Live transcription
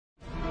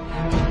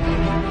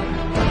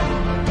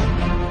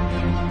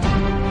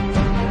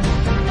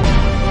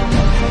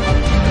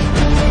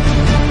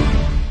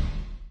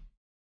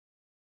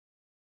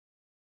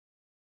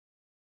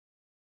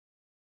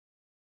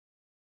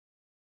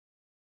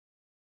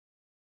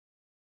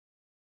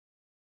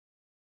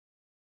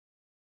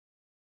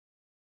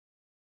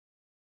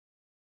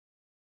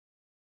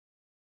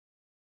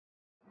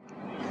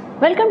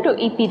Welcome to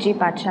EPG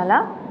Pathshala.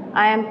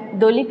 I am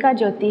Dolika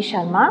Jyoti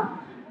Sharma.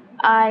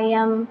 I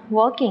am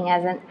working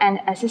as an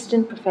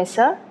assistant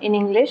professor in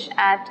English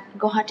at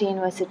Ghosh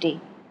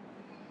University.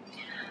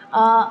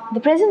 The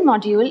present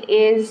module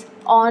is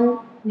on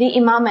the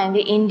Imam and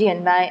the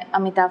Indian by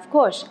Amitav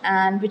Ghosh,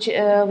 and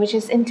which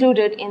is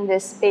included in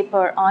this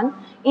paper on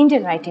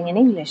Indian writing in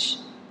English.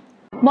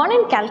 Born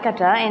in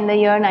Calcutta in the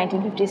year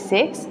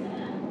 1956,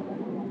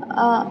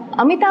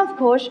 Amitav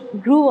Ghosh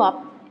grew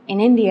up in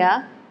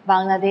India,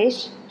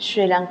 Bangladesh,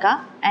 Sri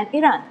Lanka and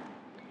Iran.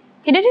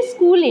 He did his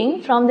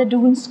schooling from the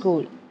Doon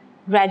School,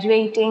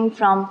 graduating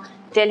from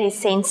Delhi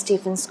St.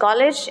 Stephen's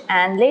College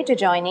and later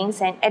joining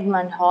St.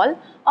 Edmund Hall,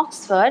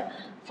 Oxford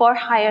for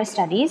higher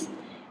studies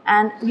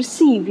and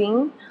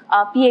receiving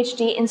a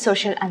PhD in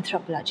social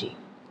anthropology.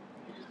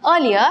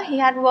 Earlier, he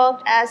had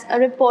worked as a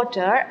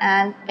reporter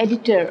and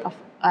editor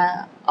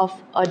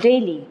of a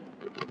daily.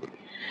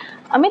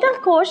 Amitav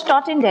Ghosh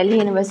taught in Delhi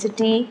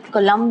University,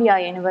 Columbia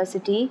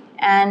University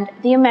and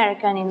the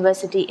American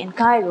University in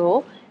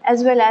Cairo,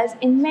 as well as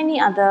in many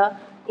other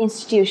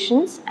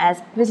institutions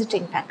as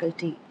visiting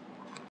faculty.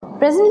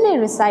 Presently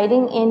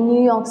residing in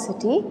New York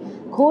City,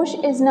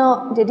 Ghosh is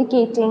now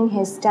dedicating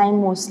his time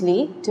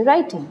mostly to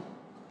writing.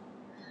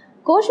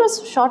 Ghosh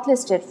was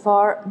shortlisted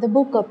for the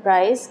Booker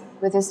Prize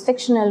with his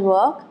fictional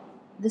work,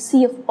 The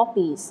Sea of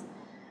Poppies,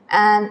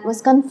 and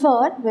was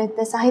conferred with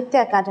the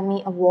Sahitya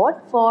Akademi Award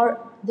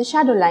for The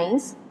Shadow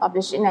Lines,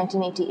 published in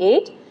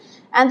 1988,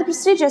 and the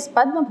prestigious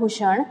Padma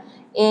Bhushan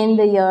in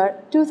the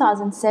year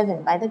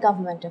 2007 by the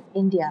Government of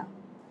India.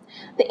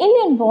 The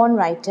Indian-born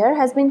writer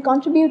has been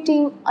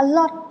contributing a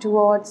lot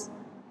towards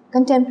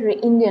contemporary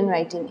Indian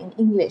writing in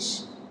English.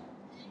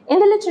 In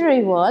the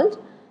literary world,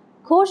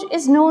 Ghosh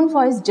is known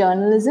for his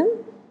journalism,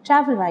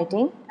 travel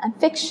writing and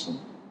fiction.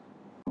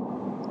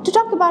 To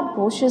talk about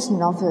Ghosh's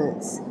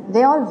novels,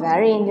 they all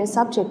vary in their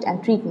subject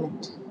and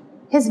treatment.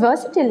 His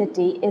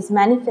versatility is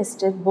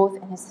manifested both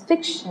in his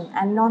fiction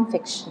and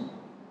non-fiction.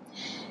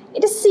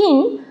 It is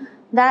seen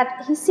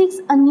that he seeks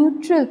a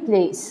neutral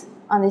place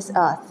on this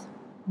earth,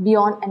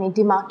 beyond any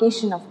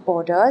demarcation of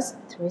borders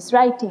through his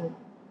writing.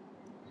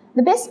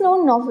 The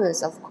best-known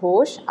novels of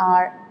Ghosh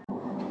are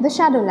The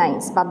Shadow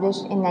Lines,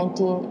 published in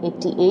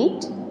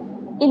 1988,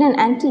 In an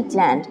Antique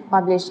Land,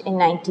 published in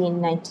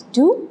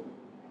 1992,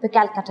 The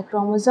Calcutta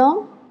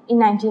Chromosome in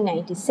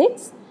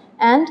 1996,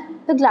 and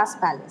The Glass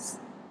Palace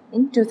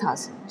in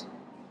 2000.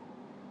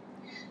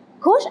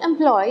 Ghosh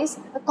employs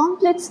the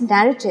complex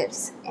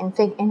narratives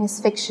in his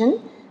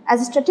fiction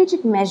as a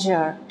strategic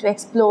measure to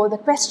explore the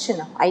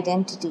question of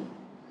identity.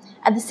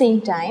 At the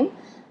same time,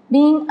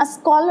 being a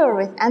scholar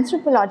with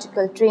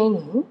anthropological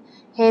training,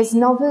 his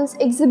novels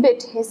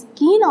exhibit his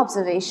keen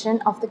observation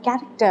of the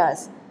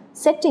characters,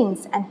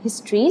 settings and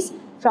histories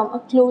from a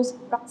close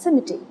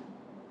proximity.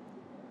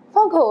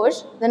 For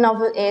Ghosh, the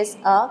novel is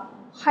a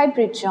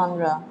hybrid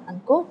genre,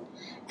 unquote,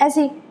 as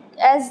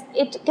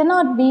it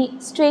cannot be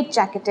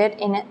straitjacketed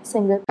in a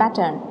single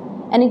pattern.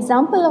 An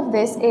example of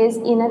this is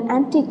In an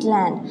Antique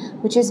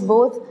Land, which is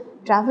both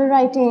travel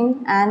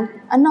writing and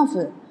a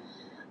novel.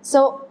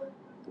 So,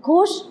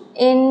 Ghosh,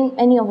 in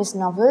many of his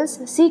novels,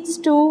 seeks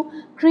to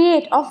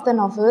create of the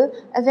novel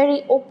a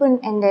very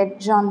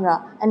open-ended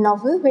genre, a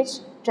novel which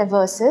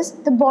traverses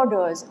the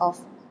borders of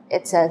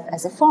itself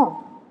as a form.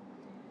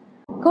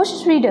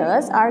 Ghosh's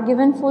readers are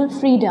given full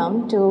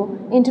freedom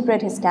to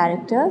interpret his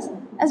characters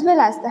as well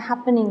as the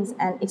happenings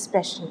and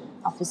expression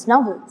of his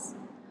novels.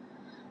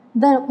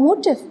 The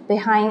motive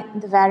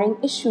behind the varying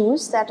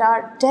issues that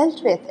are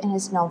dealt with in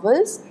his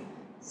novels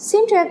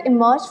seem to have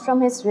emerged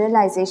from his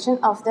realization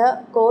of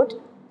the,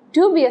 quote,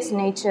 dubious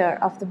nature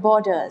of the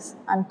borders,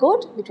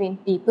 unquote, between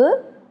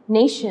people,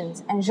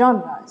 nations and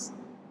genres.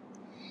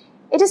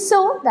 It is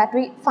so that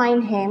we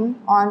find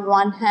him, on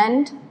one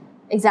hand,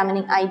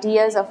 examining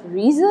ideas of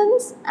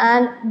reasons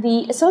and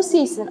the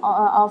association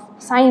of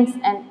science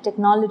and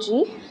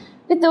technology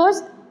with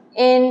those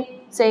in,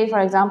 say, for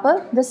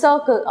example, The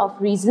Circle of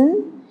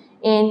Reason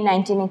in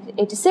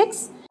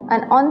 1986,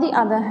 and on the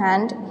other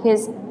hand,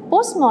 his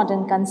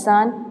postmodern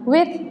concern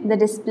with the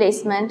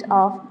displacement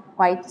of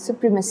white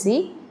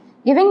supremacy,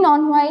 giving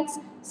non-whites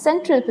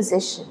central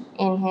position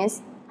in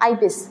his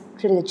Ibis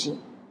trilogy.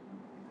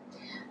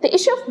 The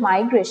issue of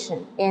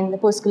migration in the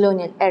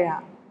post-colonial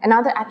era,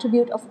 another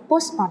attribute of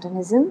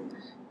postmodernism,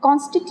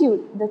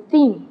 constitute the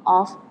theme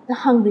of The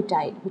Hungry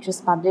Tide, which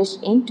was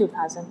published in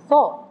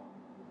 2004.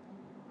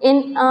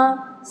 In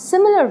a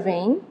similar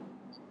vein,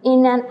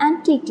 In an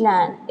Antique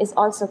Land is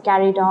also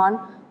carried on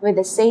with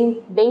the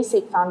same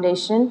basic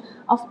foundation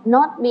of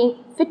not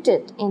being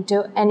fitted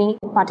into any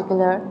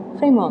particular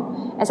framework.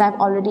 As I've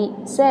already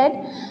said,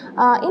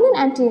 In an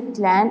Antique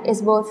Land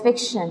is both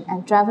fiction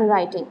and travel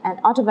writing and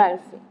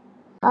autobiography.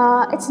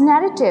 Its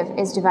narrative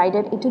is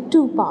divided into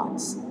two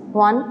parts.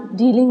 One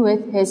dealing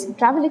with his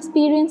travel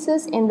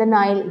experiences in the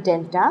Nile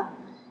Delta,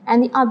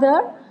 and the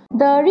other,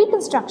 the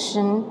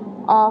reconstruction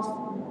of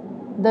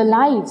the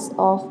lives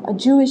of a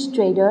Jewish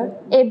trader,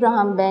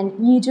 Abraham ben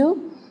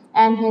Yedu,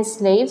 and his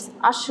slaves,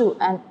 Ashu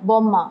and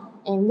Bomma,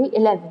 in the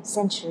 11th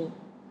century.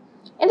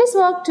 In this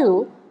work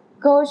too,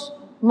 Ghosh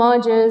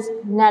merges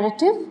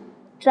narrative,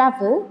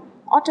 travel,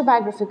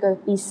 autobiographical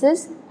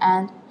pieces,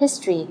 and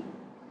history.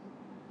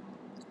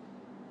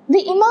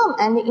 The Imam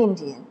and the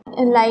Indian,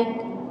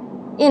 like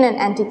in an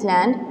antique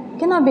land,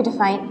 cannot be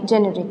defined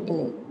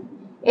generically.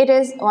 It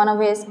is one of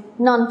his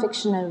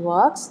non-fictional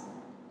works,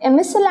 a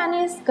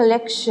miscellaneous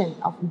collection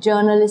of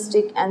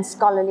journalistic and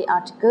scholarly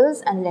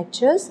articles and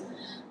lectures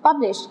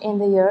published in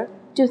the year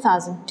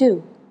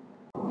 2002.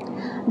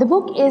 The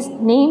book is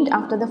named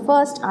after the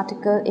first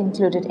article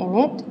included in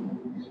it.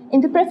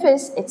 In the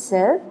preface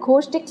itself,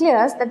 Ghosh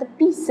declares that the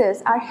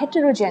pieces are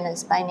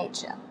heterogeneous by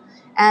nature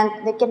and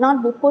they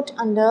cannot be put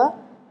under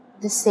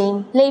the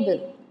same label.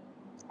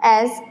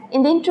 As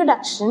in the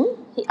introduction,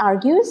 he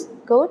argues,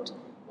 quote,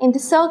 "In the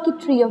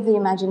circuitry of the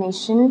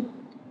imagination,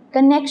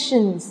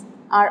 connections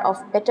are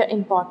of better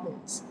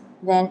importance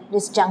than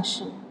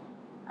disjunction,"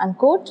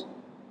 unquote.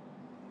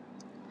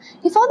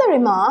 He further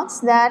remarks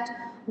that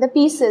the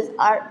pieces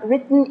are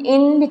written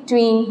in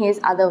between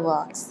his other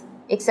works,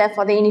 except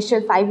for the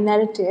initial 5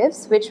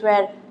 narratives which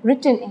were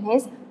written in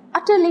his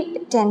utterly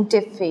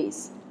attentive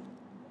phase.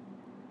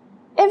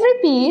 Every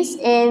piece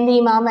in the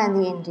Imam and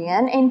the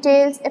Indian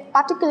entails a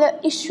particular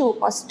issue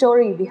or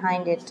story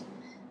behind it,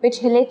 which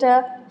he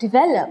later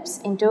develops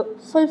into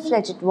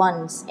full-fledged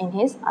ones in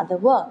his other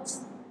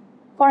works.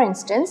 For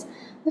instance,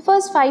 the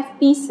first 5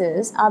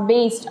 pieces are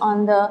based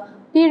on the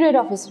period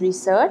of his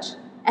research,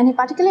 and he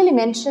particularly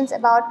mentions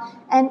about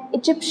an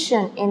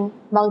Egyptian in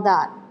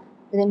Baghdad,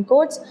 within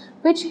quotes,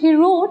 which he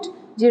wrote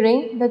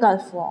during the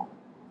Gulf War.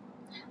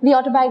 The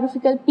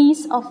autobiographical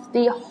piece of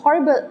the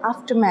horrible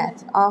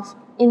aftermath of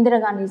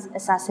Indira Gandhi's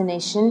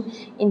assassination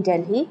in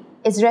Delhi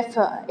is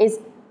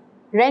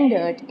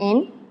rendered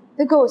in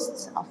The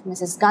Ghosts of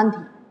Mrs.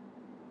 Gandhi.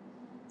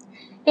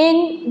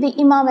 In the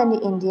Imam and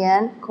the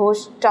Indian,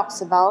 Ghosh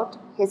talks about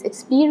his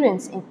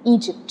experience in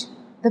Egypt,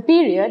 the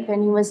period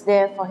when he was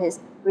there for his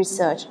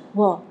research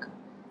work.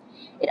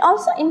 It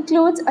also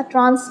includes a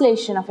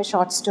translation of a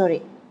short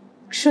story,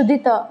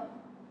 Kshudita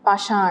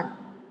Pashan,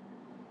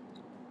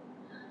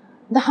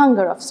 The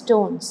Hunger of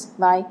Stones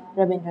by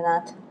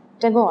Rabindranath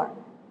Tagore.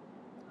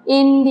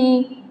 In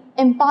the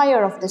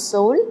Empire of the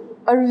Soul,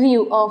 a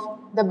review of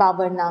the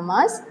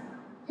Babarnamas,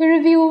 he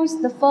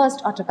reviews the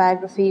first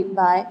autobiography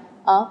by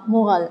a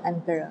Mughal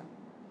emperor.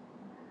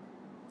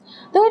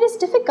 Though it is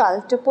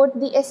difficult to put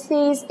the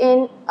essays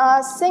in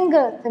a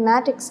single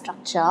thematic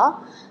structure,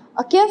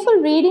 a careful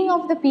reading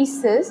of the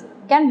pieces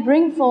can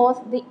bring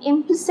forth the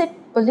implicit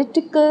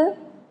political,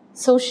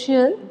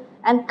 social,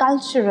 and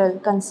cultural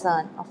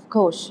concern of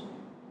Ghosh.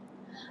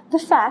 The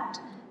fact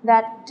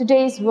that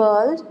today's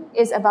world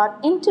is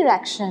about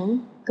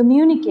interaction,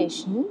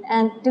 communication,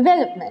 and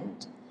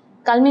development,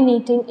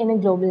 culminating in a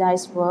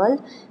globalized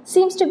world,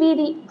 seems to be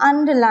the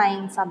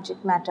underlying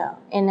subject matter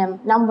in a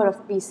number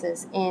of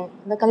pieces in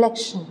the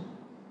collection.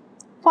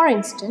 For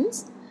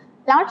instance,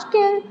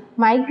 large-scale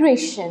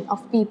migration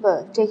of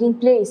people taking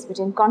place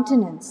between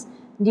continents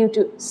due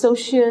to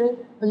social,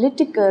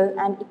 political,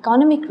 and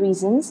economic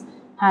reasons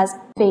has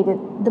faded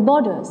the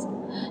borders.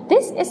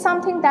 This is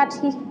something that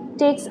he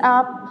takes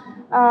up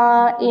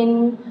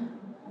in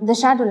the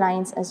shadow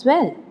lines as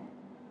well,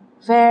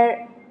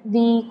 where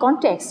the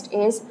context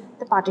is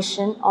the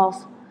partition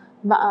of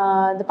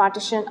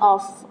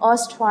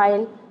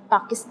erstwhile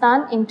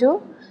Pakistan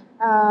into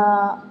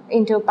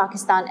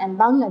Pakistan and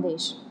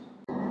Bangladesh.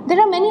 There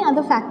are many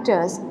other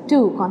factors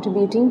too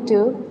contributing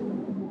to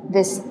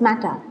this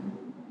matter.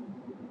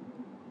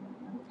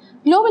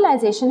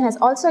 Globalization has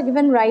also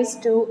given rise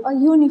to a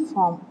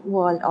uniform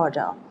world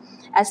order,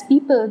 as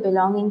people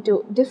belonging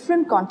to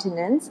different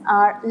continents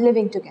are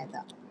living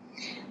together.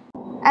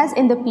 As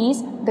in the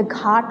piece The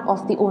Ghat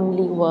of the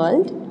Only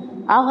World,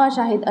 Agha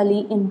Shahid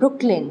Ali in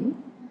Brooklyn,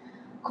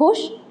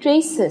 Ghosh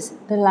traces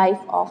the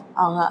life of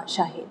Agha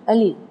Shahid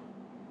Ali.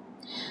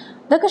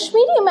 The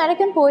Kashmiri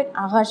American poet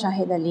Agha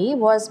Shahid Ali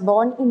was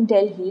born in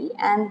Delhi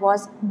and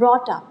was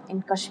brought up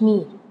in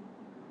Kashmir.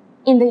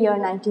 In the year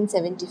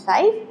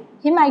 1975,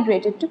 he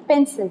migrated to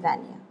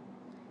Pennsylvania.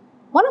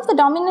 One of the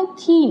dominant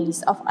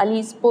themes of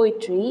Ali's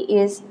poetry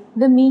is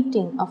the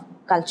meeting of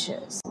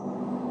cultures.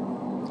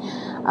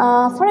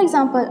 For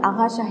example,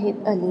 Agha Shahid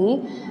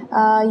Ali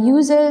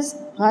uses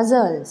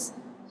ghazals.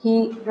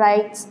 He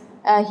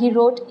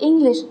wrote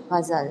English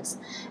ghazals,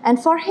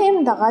 and for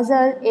him the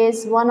ghazal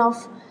is one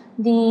of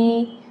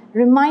the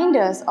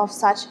reminders of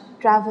such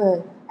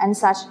travel and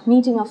such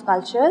meeting of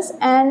cultures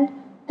and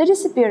the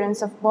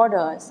disappearance of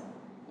borders,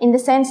 in the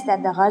sense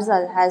that the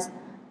ghazal has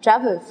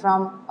traveled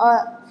from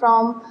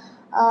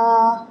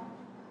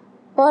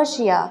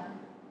Persia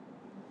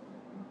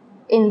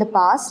in the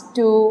past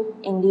to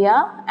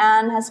India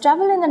and has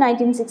traveled in the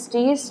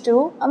 1960s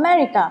to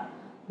America,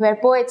 where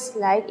poets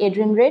like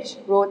Adrian Rich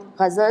wrote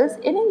ghazals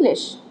in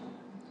English.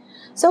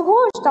 So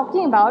Ghosh,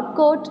 talking about,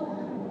 quote,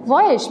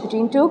 voyage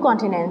between two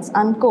continents,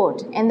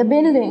 unquote, and the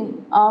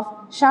building of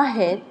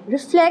Shahid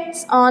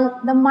reflects on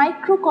the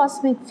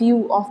microcosmic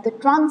view of the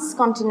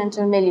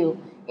transcontinental milieu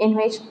in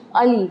which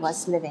Ali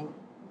was living.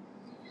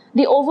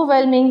 The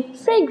overwhelming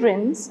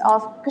fragrance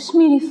of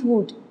Kashmiri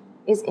food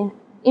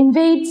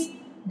invades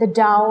the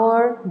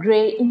dour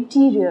grey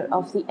interior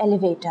of the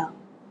elevator.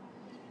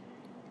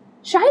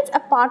 Shahid's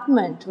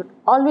apartment would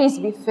always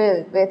be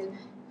filled with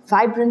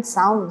vibrant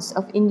sounds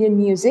of Indian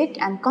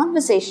music and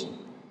conversation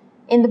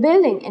in the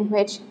building in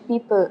which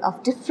people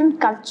of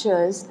different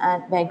cultures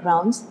and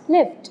backgrounds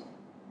lived.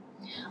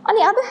 On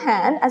the other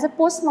hand, as a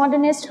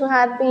postmodernist who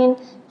had been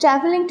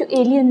traveling to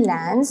alien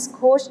lands,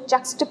 Ghosh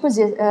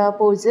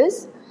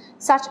juxtaposes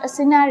such a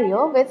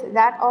scenario with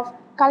that of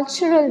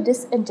cultural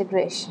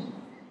disintegration,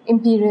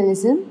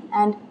 imperialism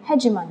and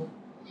hegemony,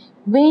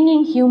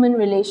 waning human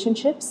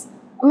relationships,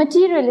 a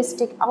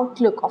materialistic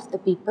outlook of the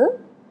people,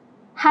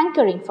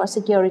 hankering for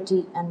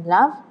security and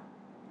love,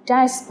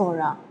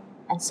 diaspora,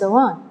 and so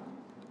on.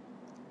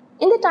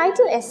 In the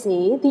title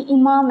essay, The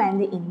Imam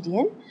and the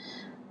Indian,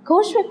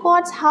 Ghosh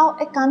records how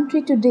a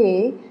country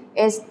today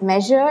is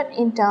measured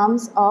in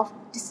terms of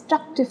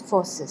destructive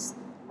forces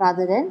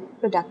rather than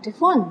productive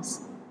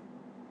ones.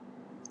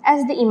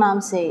 As the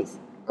Imam says,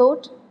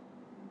 quote,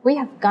 "We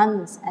have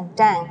guns and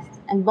tanks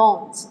and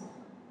bombs,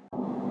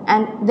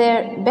 and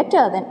they're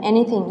better than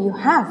anything you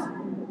have.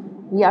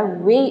 We are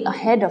way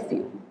ahead of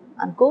you,"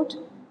 unquote.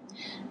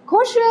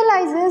 Ghosh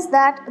realizes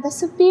that the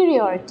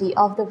superiority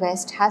of the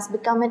West has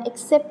become an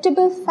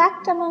acceptable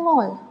fact among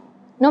all,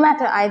 no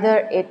matter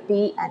either it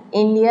be an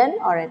Indian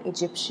or an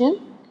Egyptian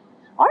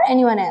or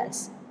anyone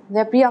else.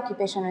 Their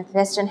preoccupation with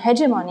Western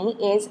hegemony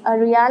is a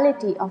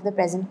reality of the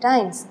present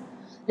times,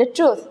 the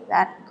truth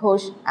that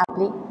Ghosh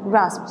aptly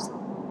grasps.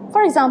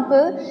 For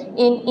example,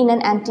 in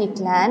An Antique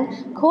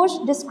Land,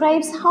 Ghosh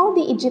describes how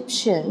the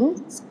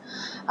Egyptians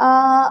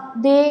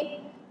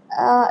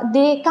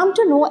they come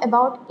to know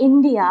about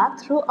India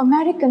through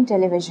American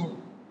television.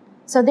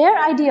 So their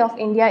idea of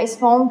India is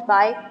formed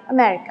by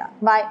America,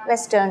 by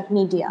Western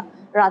media,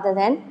 rather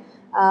than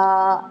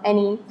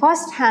any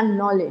first-hand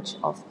knowledge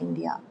of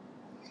India.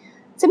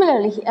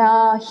 Similarly,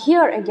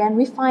 here again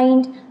we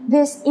find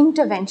this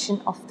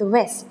intervention of the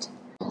West.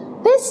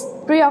 This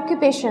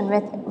preoccupation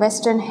with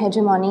Western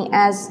hegemony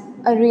as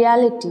a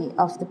reality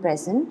of the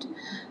present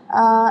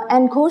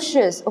and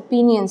Ghosh's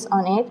opinions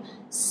on it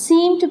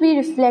seem to be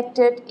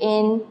reflected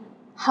in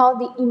how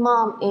the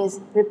Imam is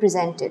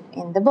represented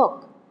in the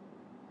book.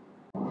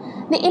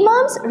 The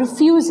Imam's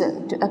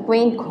refusal to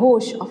acquaint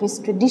Ghosh of his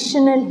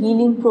traditional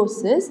healing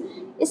process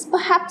is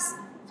perhaps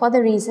for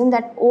the reason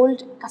that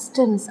old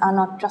customs are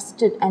not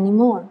trusted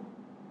anymore.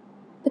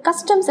 The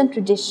customs and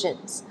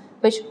traditions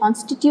which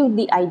constitute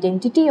the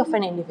identity of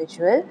an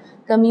individual,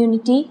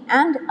 community,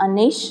 and a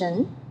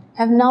nation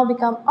have now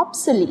become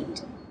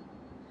obsolete.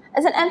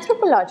 As an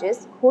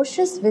anthropologist,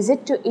 Ghosh's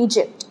visit to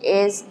Egypt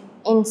is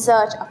in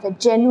search of a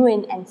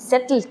genuine and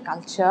settled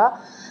culture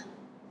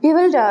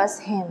bewilders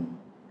him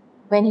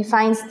when he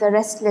finds the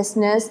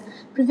restlessness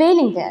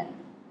prevailing there,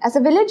 as the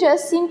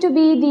villagers seem to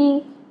be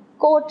the,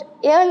 quote,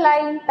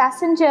 airline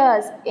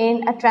passengers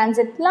in a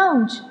transit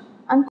lounge,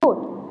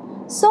 unquote.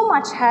 So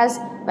much has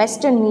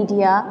Western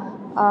media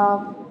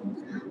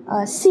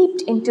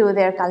seeped into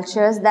their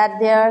cultures that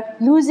they are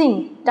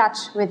losing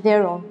touch with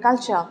their own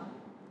culture.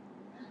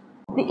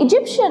 The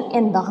Egyptian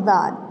in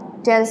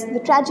Baghdad tells the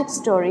tragic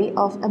story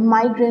of a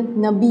migrant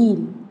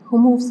Nabil who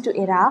moves to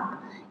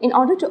Iraq in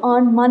order to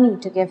earn money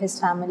to give his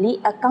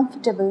family a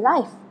comfortable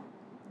life.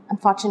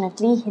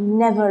 Unfortunately, he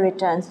never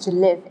returns to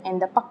live in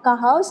the Pakka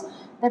house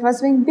that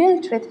was being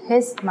built with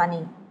his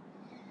money.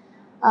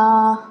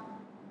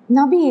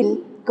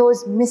 Nabil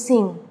goes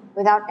missing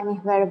without any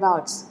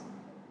whereabouts.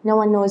 No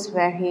one knows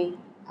where he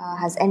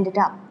has ended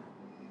up.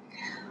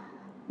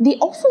 The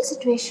awful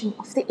situation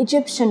of the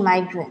Egyptian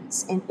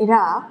migrants in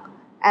Iraq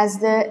as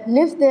they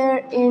live there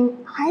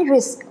in high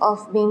risk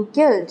of being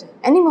killed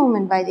any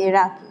moment by the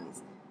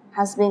Iraqis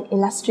has been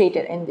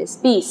illustrated in this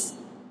piece.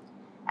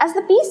 As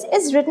the piece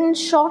is written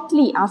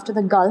shortly after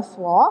the Gulf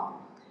War,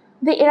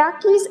 the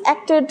Iraqis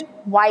acted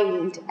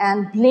wild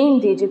and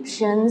blamed the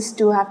Egyptians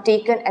to have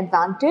taken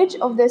advantage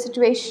of their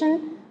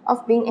situation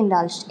of being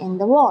indulged in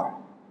the war.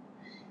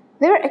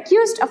 They were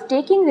accused of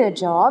taking their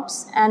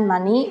jobs and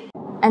money,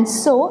 and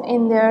so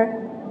in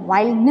their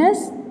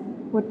wildness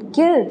would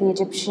kill the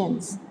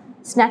Egyptians,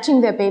 snatching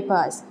their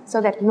papers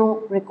so that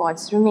no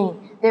records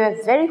remain. They were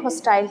very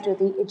hostile to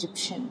the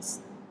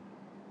Egyptians.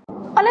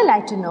 On a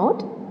lighter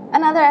note,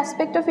 another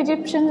aspect of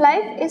Egyptian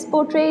life is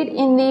portrayed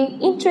in the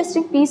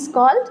interesting piece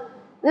called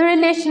The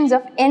Relations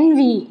of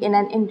Envy in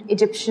an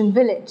Egyptian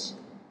Village.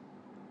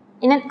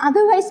 In an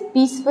otherwise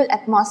peaceful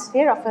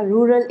atmosphere of a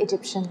rural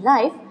Egyptian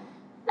life,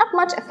 not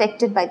much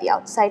affected by the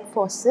outside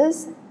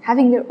forces,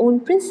 having their own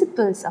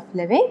principles of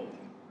living,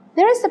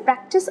 there is the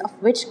practice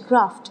of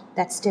witchcraft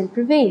that still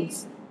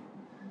prevails.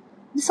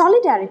 The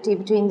solidarity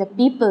between the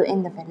people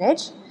in the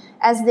village,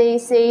 as they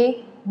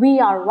say, "we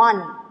are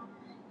one,"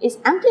 is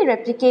amply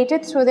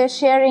replicated through their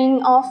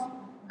sharing of,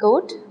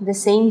 quote, the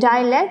same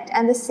dialect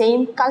and the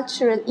same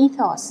cultural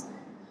ethos,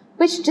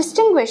 which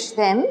distinguish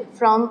them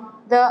from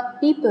the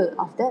people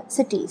of the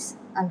cities,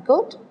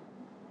 unquote.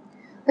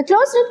 The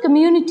close-knit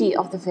community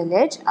of the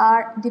village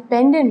are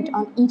dependent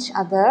on each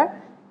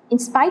other in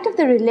spite of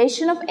the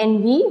relation of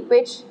envy,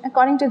 which,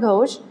 according to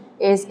Ghosh,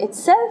 is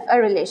itself a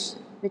relation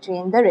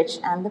between the rich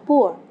and the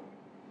poor.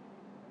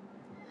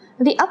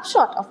 The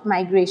upshot of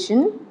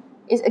migration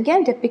is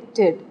again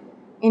depicted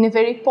in a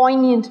very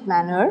poignant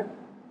manner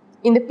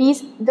in the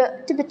piece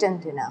The Tibetan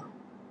Dinner.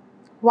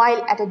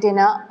 While at a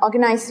dinner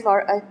organized for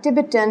a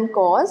Tibetan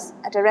cause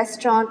at a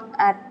restaurant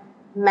at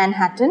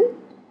Manhattan,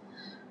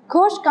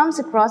 Ghosh comes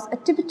across a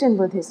Tibetan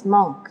Buddhist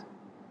monk.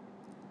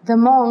 The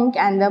monk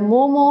and the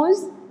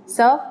momos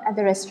served at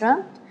the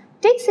restaurant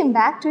takes him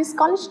back to his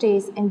college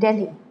days in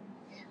Delhi,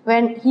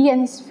 when he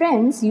and his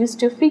friends used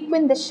to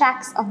frequent the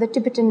shacks of the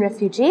Tibetan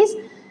refugees,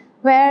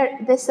 where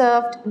they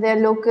served their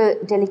local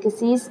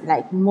delicacies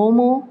like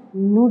momo,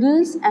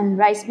 noodles and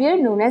rice beer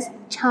known as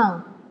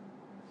chang.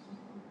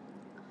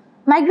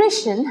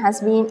 Migration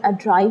has been a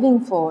driving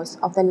force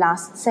of the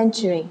last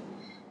century,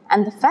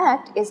 and the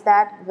fact is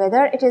that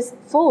whether it is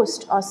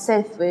forced or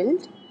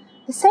self-willed,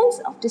 the sense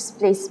of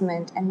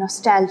displacement and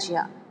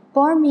nostalgia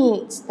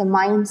permeates the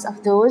minds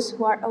of those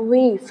who are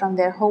away from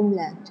their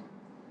homeland.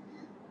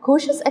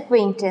 Ghosh's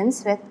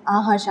acquaintance with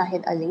Agha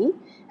Shahid Ali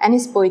and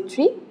his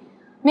poetry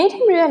made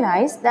him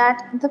realize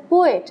that the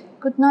poet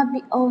could not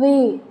be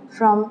away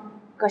from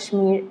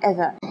Kashmir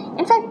ever.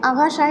 In fact,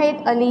 Agha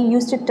Shahid Ali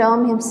used to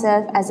term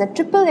himself as a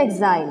triple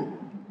exile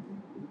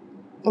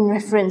in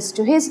reference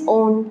to his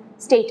own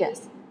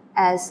status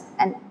as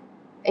an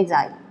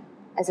exile,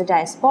 as a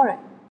diaspora.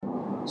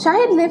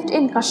 Shahid lived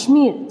in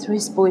Kashmir through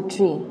his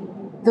poetry,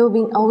 though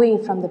being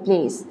away from the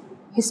place.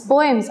 His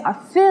poems are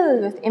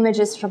filled with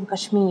images from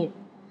Kashmir,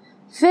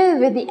 filled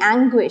with the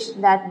anguish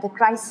that the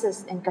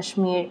crisis in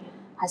Kashmir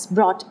has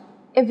brought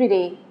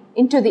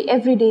into the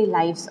everyday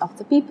lives of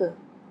the people.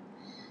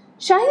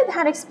 Shahid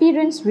had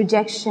experienced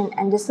rejection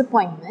and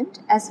disappointment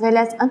as well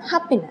as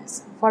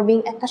unhappiness for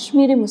being a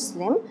Kashmiri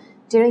Muslim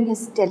during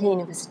his Delhi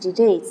University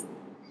days.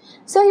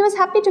 So he was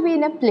happy to be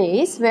in a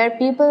place where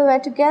people were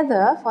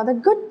together for the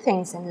good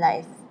things in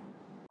life.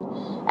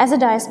 As a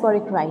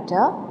diasporic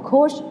writer,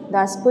 Ghosh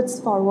thus puts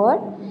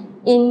forward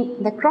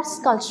in the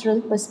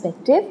cross-cultural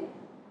perspective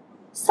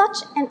such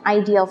an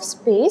idea of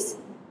space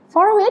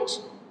for which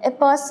a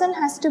person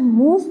has to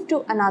move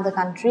to another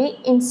country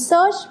in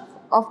search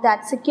of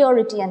that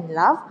security and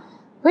love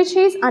which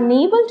he is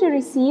unable to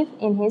receive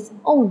in his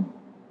own.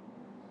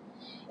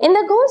 In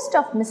The Ghost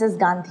of Mrs.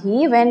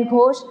 Gandhi, when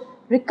Ghosh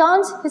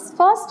recounts his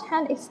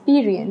first-hand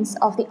experience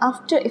of the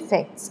after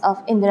effects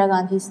of Indira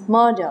Gandhi's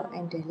murder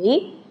in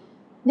Delhi,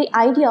 the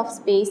idea of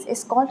space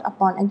is called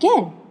upon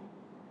again.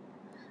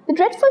 The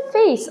dreadful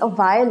face of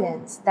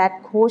violence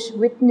that Ghosh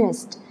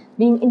witnessed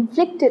being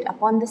inflicted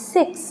upon the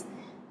Sikhs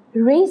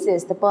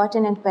raises the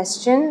pertinent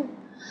question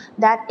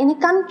that in a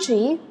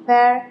country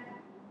where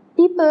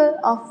people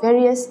of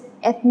various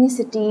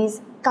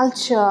ethnicities,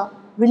 culture,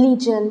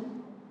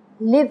 religion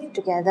live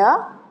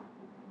together,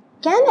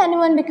 can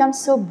anyone become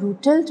so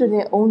brutal to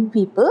their own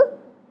people?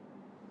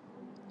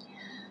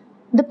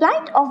 The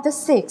plight of the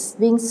Sikhs,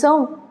 being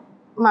so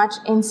much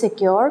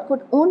insecure,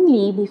 could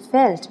only be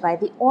felt by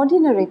the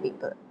ordinary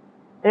people,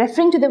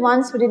 referring to the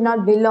ones who did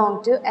not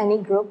belong to any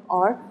group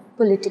or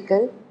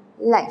political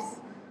life.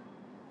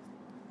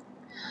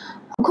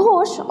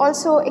 Ghosh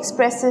also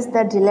expresses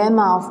the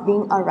dilemma of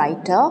being a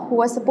writer who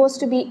was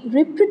supposed to be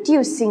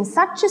reproducing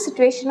such a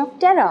situation of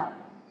terror,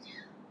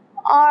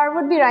 or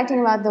would be writing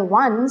about the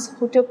ones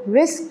who took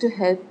risks to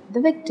help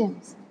the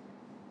victims.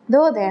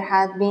 Though there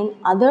have been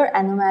other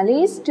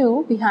anomalies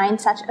too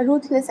behind such a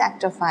ruthless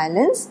act of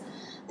violence,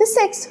 the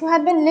Sikhs who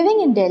had been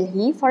living in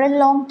Delhi for a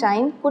long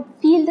time could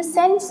feel the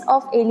sense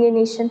of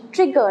alienation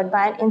triggered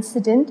by an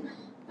incident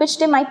which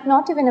they might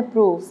not even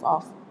approve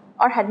of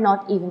or had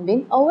not even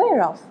been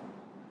aware of.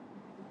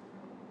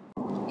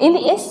 In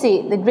the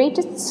essay, The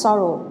Greatest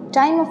Sorrow,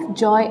 Time of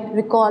Joy,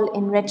 Recall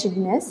in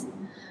Wretchedness,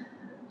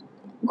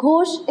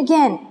 Ghosh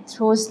again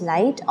throws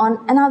light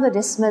on another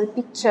dismal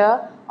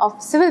picture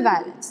of civil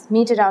violence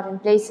meted out in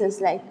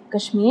places like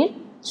Kashmir,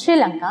 Sri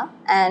Lanka,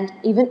 and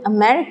even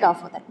America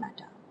for that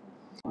matter.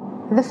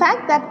 The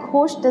fact that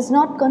Ghosh does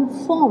not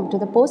conform to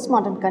the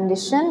postmodern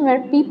condition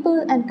where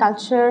people and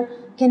culture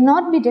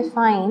cannot be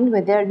defined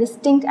with their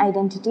distinct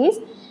identities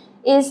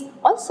is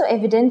also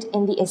evident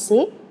in the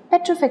essay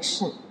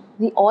Petrofiction,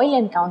 The Oil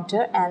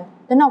Encounter, and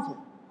the novel.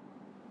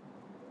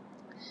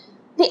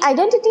 The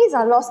identities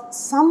are lost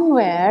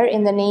somewhere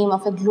in the name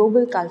of a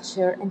global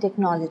culture and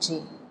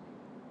technology.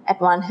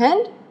 At one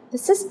hand, the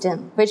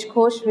system, which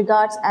Ghosh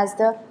regards as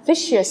the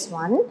vicious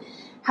one,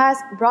 has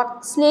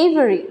brought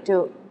slavery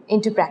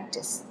into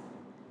practice,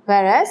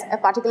 whereas a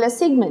particular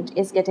segment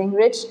is getting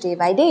rich day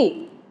by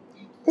day.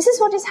 This is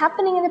what is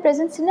happening in the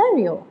present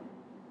scenario.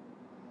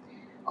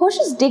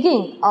 Ghosh's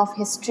digging of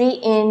history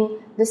in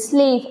The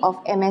Slave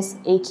of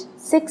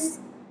MSH6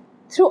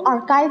 through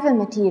archival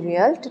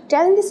material to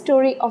tell the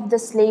story of the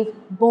slave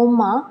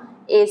Bomma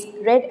is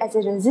read as a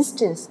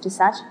resistance to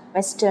such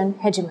Western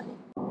hegemony.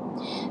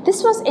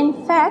 This was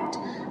in fact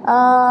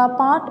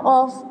part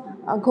of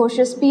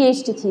Ghosh's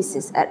PhD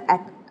thesis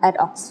at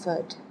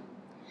Oxford.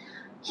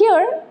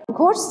 Here,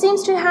 Ghosh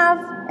seems to have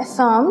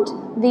affirmed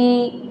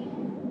the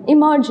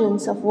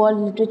emergence of world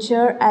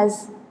literature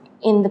as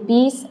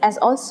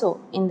also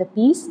in the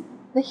piece,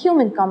 The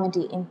Human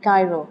Comedy in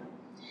Cairo.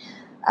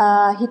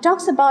 He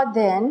talks about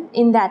then,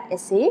 in that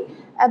essay,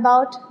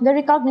 about the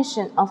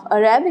recognition of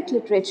Arabic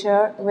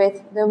literature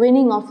with the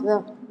winning of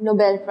the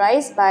Nobel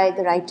Prize by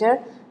the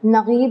writer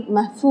Naguib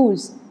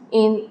Mahfouz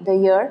in the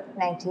year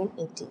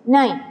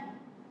 1989.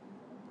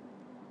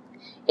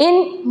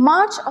 In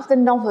March of the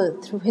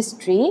Novel Through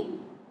History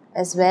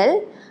as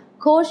well,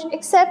 Ghosh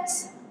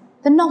accepts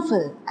the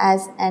novel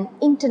as an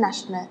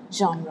international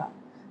genre,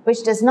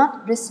 which does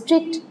not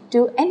restrict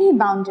to any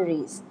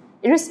boundaries,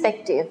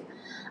 irrespective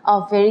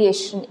of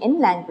variation in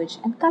language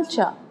and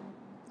culture.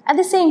 At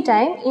the same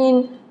time,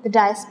 in the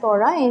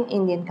diaspora in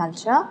Indian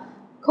culture,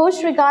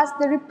 Ghosh regards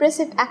the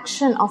repressive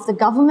action of the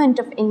government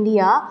of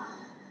India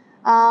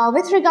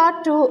with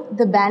regard to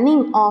the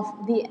banning of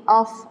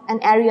An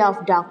Area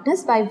of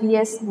Darkness by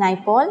V.S.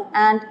 Naipaul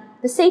and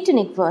the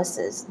Satanic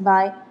Verses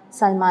by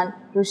Salman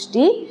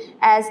Rushdie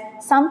as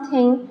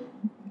something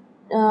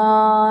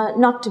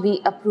not to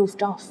be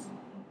approved of.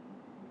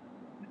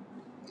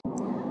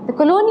 The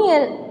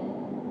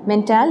colonial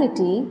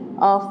mentality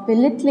of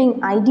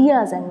belittling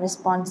ideas and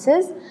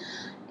responses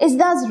is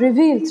thus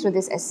revealed through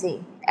this essay,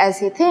 as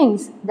he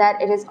thinks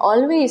that it is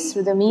always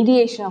through the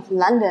mediation of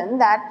London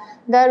that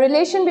the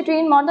relation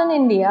between modern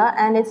India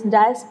and its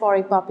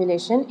diasporic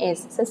population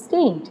is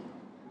sustained.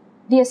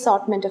 The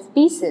assortment of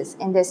pieces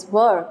in this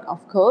work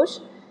of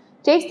Ghosh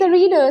takes the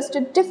readers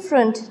to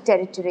different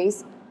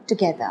territories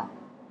together.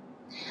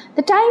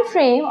 The time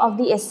frame of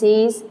the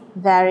essays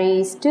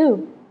varies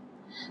too,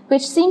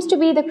 which seems to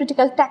be the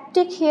critical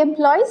tactic he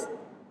employs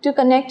to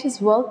connect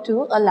his work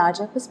to a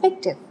larger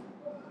perspective.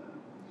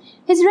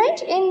 His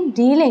range in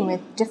dealing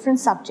with different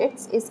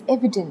subjects is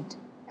evident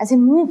as he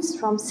moves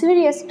from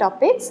serious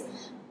topics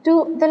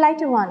to the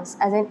lighter ones.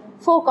 As in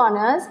Four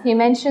Corners, he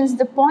mentions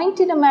the point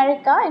in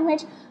America in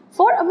which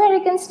 4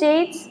 American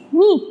states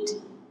meet,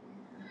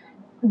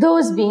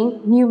 those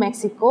being New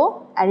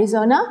Mexico,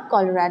 Arizona,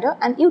 Colorado,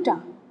 and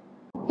Utah.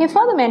 He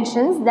further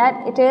mentions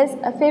that it is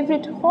a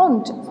favorite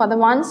haunt for the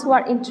ones who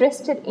are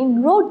interested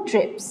in road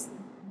trips.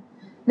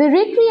 The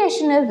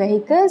recreational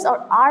vehicles,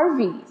 or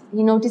RVs,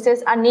 he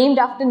notices, are named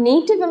after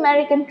Native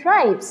American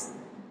tribes.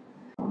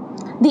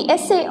 The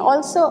essay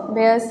also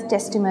bears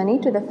testimony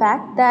to the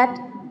fact that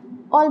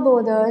all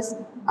borders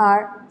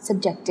are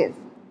subjective,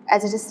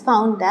 as it is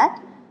found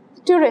that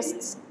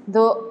tourists,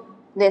 though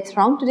they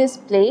throng to this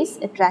place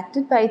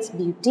attracted by its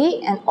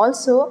beauty and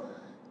also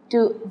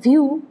to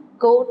view,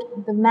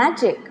 quote, the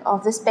magic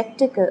of the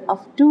spectacle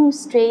of 2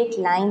 straight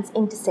lines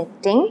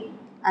intersecting,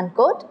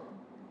 unquote,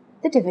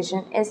 the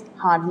division is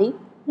hardly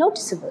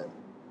noticeable.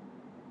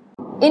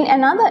 In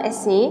another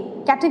essay,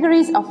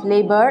 Categories of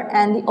Labor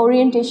and the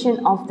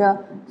Orientation of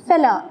the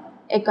Fellah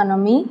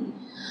Economy,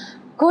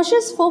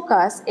 Ghosh's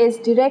focus is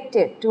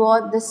directed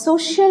toward the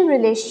social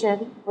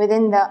relation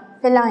within the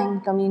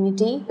fellahin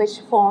community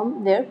which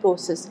form their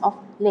process of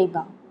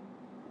labor.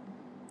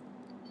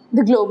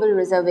 The Global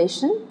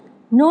Reservation,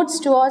 Notes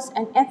Towards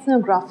an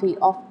Ethnography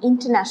of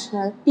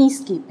International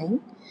Peacekeeping,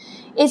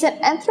 is an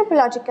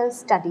anthropological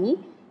study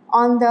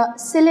on the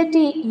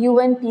Sylheti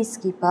UN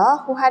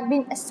peacekeeper who had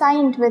been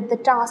assigned with the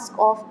task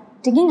of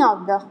digging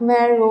out the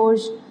Khmer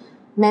Rouge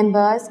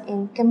members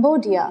in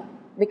Cambodia,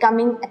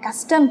 becoming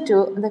accustomed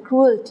to the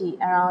cruelty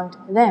around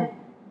them.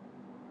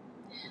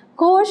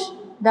 Ghosh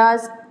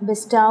thus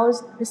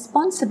bestows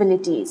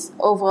responsibilities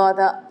over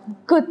the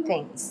good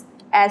things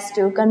as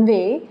to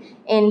convey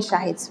in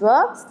Shahid's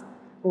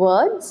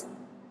words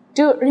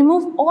to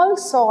remove all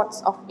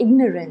sorts of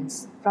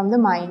ignorance from the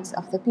minds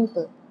of the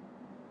people.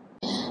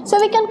 So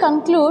we can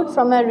conclude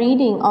from a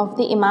reading of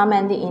the Imam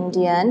and the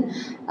Indian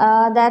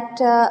that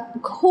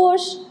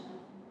Ghosh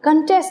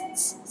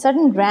contests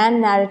certain grand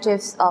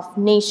narratives of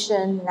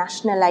nation,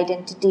 national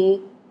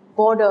identity,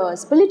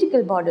 borders,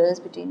 political borders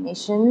between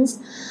nations,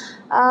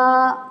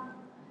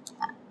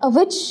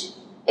 which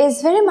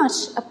is very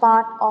much a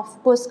part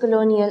of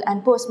post-colonial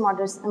and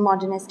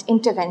postmodernist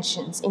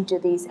interventions into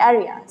these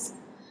areas.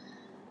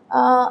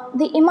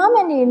 The Imam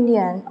and the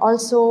Indian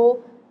also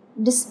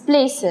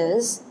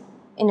displaces,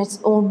 in its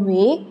own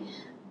way,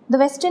 the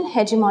Western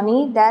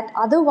hegemony that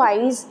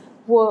otherwise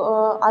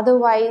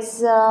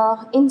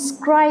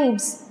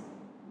inscribes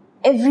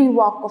every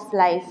walk of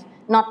life,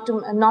 not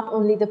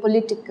only the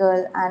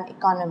political and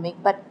economic,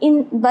 but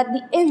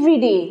the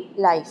everyday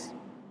life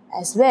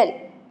as well.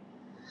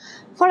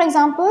 For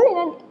example,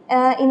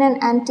 in an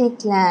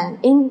antique land,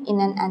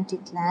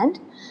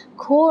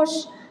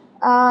 Ghosh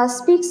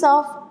speaks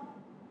of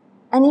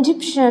an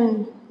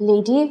Egyptian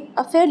lady,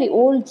 a fairly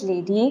old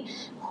lady,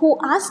 who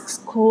asks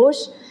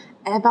Ghosh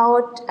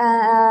about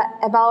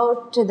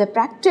the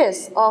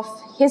practice of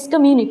his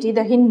community,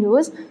 the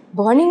Hindus,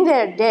 burning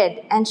their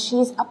dead, and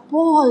she is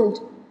appalled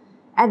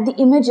at the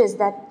images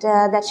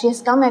that she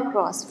has come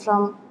across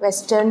from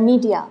Western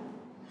media.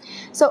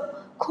 So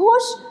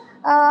Ghosh,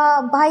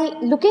 by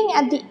looking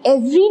at the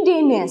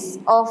everydayness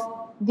of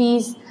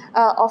these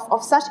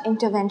of such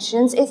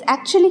interventions, is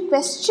actually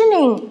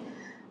questioning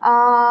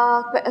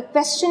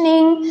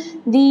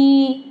questioning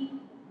the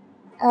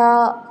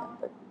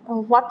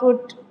what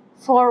would,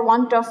 for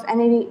want of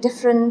any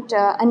different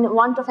and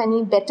want of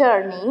any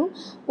better name,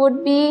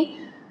 would be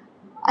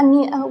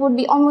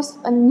almost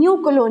a neo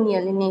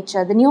colonial in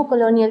nature, the neo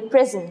colonial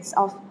presence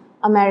of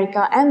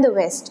America and the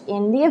West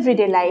in the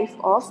everyday life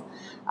of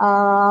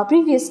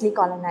previously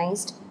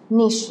colonized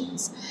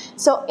nations.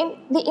 So in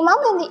the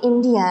Imam and the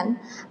Indian,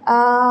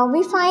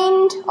 we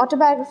find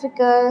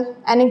autobiographical,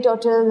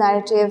 anecdotal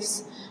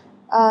narratives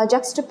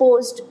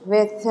juxtaposed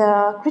with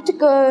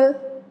critical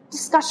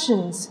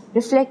discussions,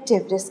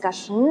 reflective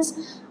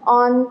discussions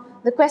on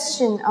the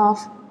question of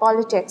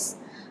politics,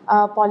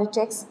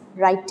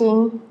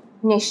 writing,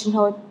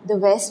 nationhood, the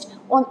West,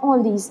 on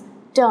all these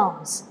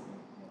terms.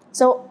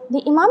 So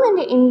the Imam and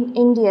the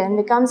Indian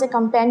becomes a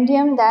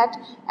compendium that,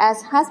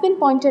 as has been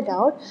pointed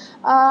out,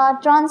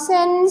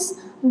 transcends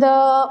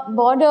the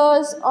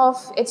borders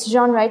of its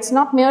genre. It's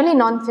not merely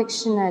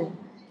non-fictional.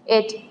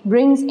 It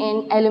brings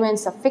in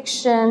elements of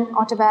fiction,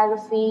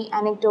 autobiography,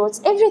 anecdotes,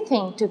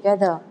 everything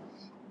together,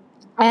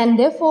 and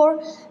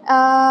therefore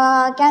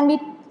can be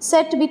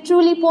said to be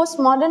truly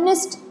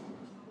postmodernist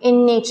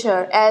in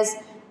nature, as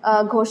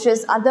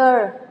Ghosh's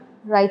other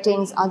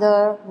writings,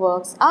 other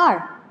works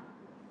are.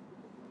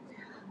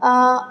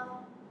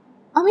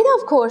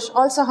 Amitav Ghosh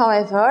also,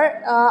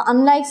 however,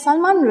 unlike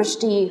Salman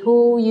Rushdie,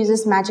 who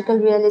uses magical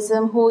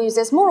realism, who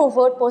uses more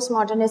overt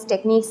postmodernist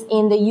techniques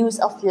in the use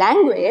of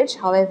language,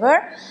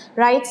 however,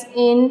 writes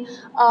in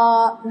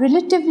a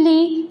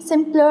relatively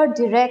simpler,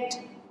 direct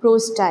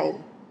prose style,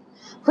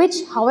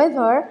 which,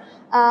 however,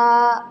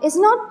 is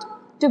not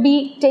to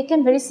be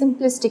taken very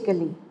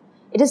simplistically.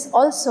 It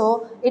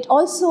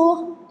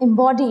also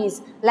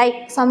embodies,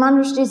 like Salman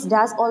Rushdie's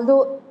does,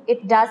 although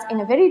it does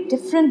in a very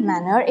different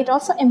manner, it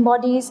also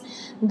embodies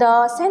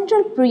the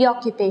central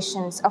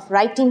preoccupations of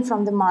writing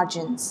from the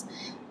margins,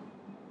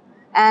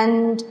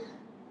 and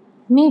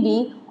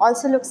maybe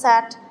also looks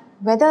at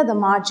whether the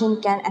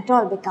margin can at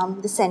all become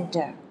the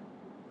center.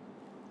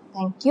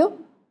 Thank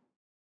you.